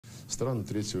Страны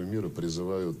третьего мира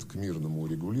призывают к мирному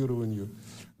урегулированию.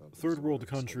 Third world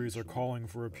countries are calling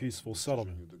for a peaceful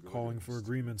settlement, calling for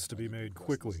agreements to be made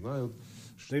quickly.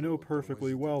 They know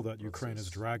perfectly well that Ukraine is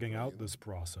dragging out this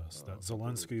process, that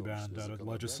Zelenskyy banned at a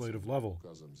legislative level,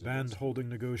 banned holding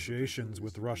negotiations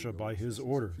with Russia by his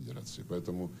order.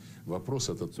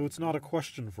 So it's not a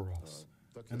question for us.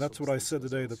 And that's what I said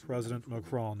today to President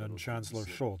Macron and Chancellor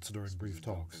Scholz during brief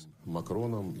talks.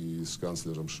 Макроном и с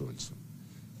канцлером Шольцем.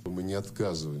 Мы не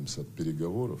отказываемся от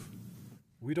переговоров.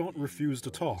 We don't refuse to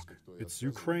talk. It's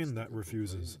Ukraine that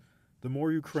refuses. The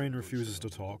more Ukraine refuses to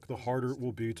talk, the harder it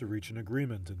will be to reach an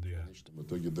agreement in the end. В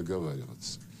итоге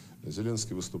договариваться.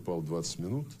 Зеленский выступал 20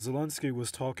 минут. Zelenskyy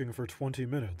was talking for 20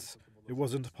 minutes. It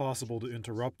wasn't possible to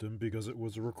interrupt him because it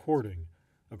was a recording.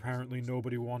 Apparently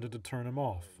nobody wanted to turn him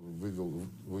off.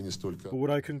 But what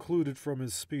I concluded from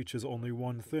his speech is only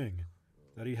one thing,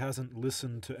 that he hasn't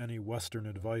listened to any Western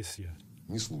advice yet.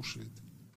 Не слушает.